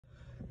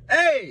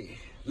Hey,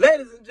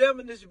 ladies and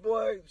gentlemen, this your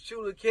boy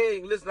Shuler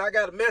King. Listen, I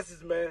got a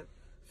message, man.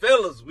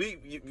 Fellas, we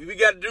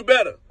got to do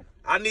better.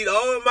 I need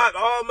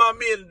all my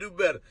men to do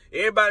better.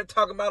 Everybody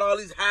talking about all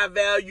these high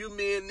value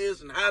men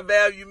this and high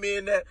value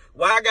men that.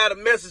 Well, I got a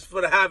message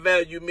for the high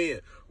value men.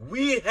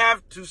 We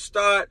have to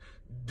start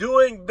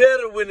doing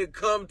better when it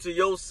comes to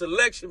your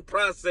selection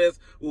process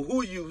with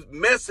who you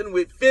messing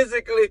with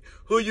physically,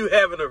 who you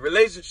having a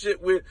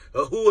relationship with,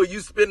 or who are you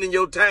spending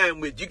your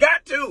time with. You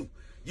got to.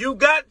 You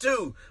got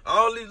to.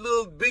 All these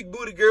little big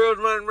booty girls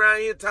running around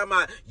here talking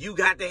about you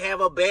got to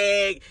have a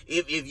bag.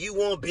 If you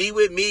want to be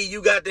with me,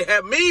 you got to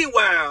have.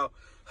 Meanwhile,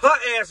 her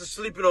ass is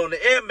sleeping on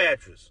the air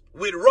mattress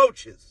with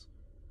roaches.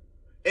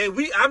 And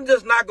I'm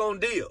just not gonna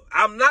deal.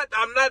 I'm not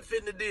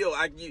fitting to deal.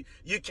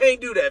 You can't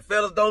do that,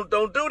 fellas. Don't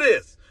do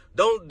this.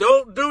 Don't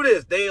do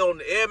this. They on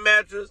the air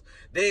mattress.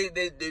 They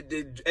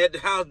at the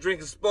house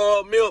drinking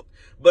spoiled milk.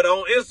 But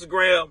on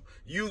Instagram,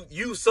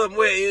 you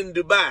somewhere in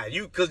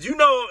Dubai. Cause you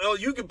know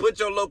you can put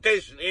your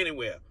location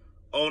anywhere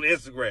on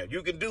Instagram.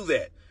 You can do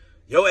that.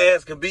 Your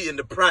ass can be in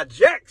the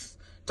projects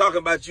talking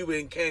about you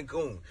in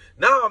Cancun.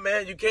 No,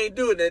 man, you can't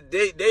do it.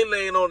 They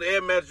laying on the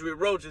air mattress with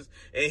roaches,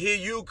 and here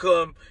you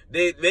come.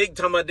 They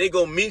talking about they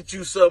gonna meet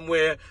you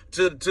somewhere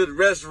to the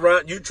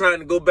restaurant. You trying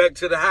to go back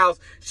to the house.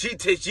 She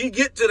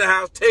get to the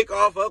house, take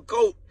off her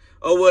coat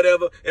or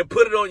whatever, and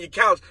put it on your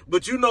couch.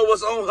 But you know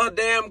what's on her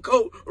damn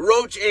coat?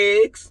 Roach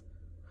eggs.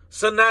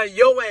 So now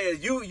your ass,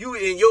 you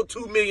in your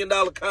 $2 million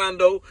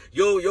condo,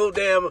 your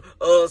damn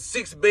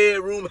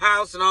 6-bedroom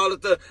house and all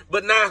that stuff.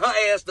 But now her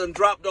ass done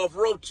dropped off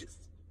roaches.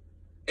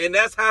 And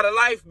that's how the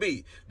life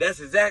be. That's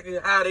exactly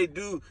how they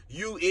do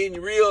you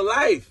in real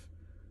life.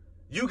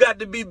 You got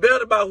to be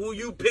better about who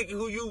you pick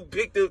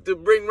to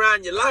bring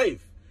around your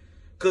life.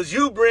 Because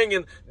you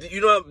bringing,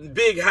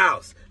 big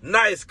house,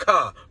 nice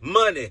car,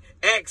 money,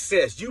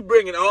 access. You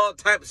bringing all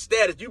type of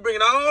status. You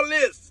bringing all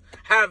this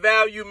high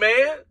value,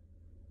 man.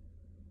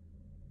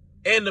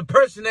 And the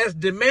person that's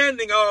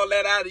demanding all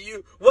that out of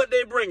you, what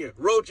they bringing?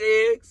 Roach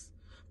eggs,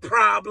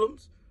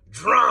 problems,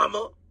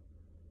 drama,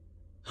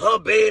 her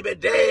baby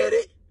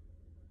daddy,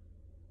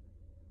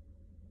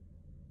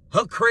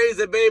 her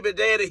crazy baby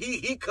daddy.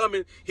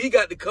 He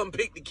got to come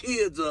pick the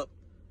kids up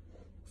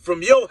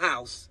from your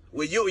house,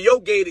 with your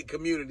gated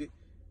community.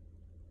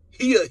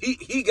 He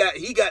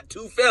got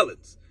 2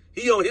 felons.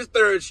 He on his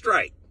 3rd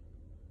strike.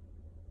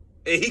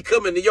 And he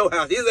coming to your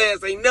house. His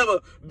ass ain't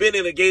never been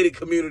in a gated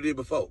community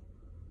before.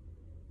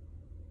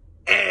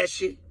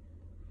 Ashy.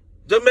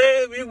 The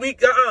man,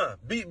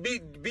 be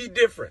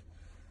different.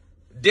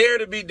 Dare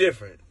to be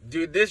different.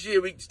 Dude, this year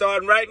we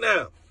starting right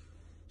now.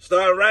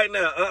 Don't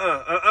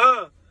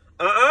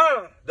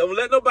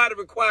let nobody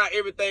require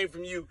everything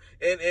from you.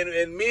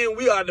 And men,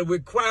 we are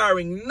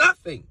requiring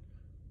nothing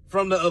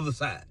from the other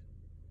side.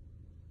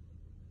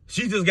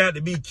 She just got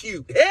to be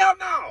cute. Hell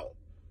no.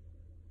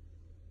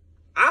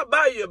 I'll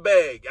buy you a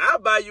bag. I'll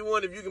buy you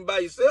one if you can buy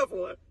yourself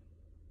one.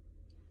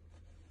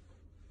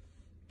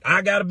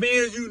 I got a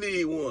Benz, you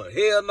need one.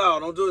 Hell no,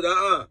 don't do it.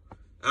 I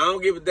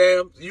don't give a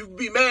damn. You can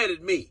be mad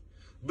at me.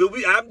 But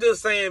I'm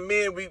just saying,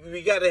 men,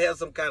 we got to have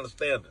some kind of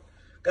standard.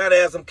 Got to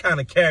have some kind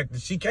of character.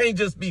 She can't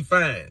just be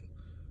fine.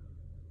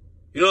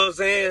 You know what I'm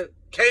saying?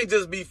 Can't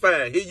just be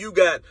fine. Here you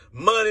got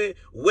money,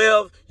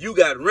 wealth, you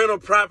got rental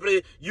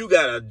property, you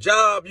got a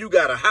job, you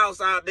got a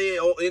house out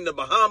there in the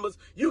Bahamas.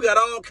 You got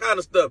all kind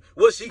of stuff.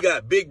 What she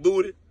got? Big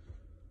booty.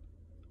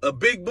 A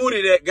big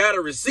booty that got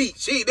a receipt.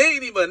 They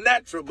ain't even a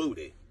natural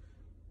booty.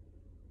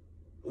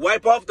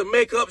 Wipe off the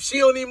makeup. She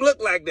don't even look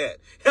like that.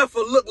 Heifer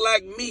look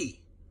like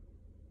me.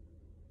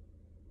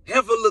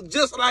 Heifer look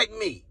just like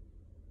me.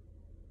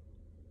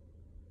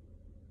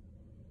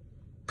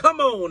 Come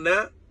on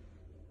now.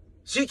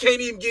 She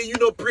can't even give you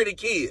no pretty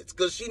kids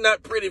because she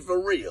not pretty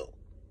for real.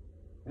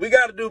 We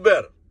got to do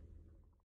better.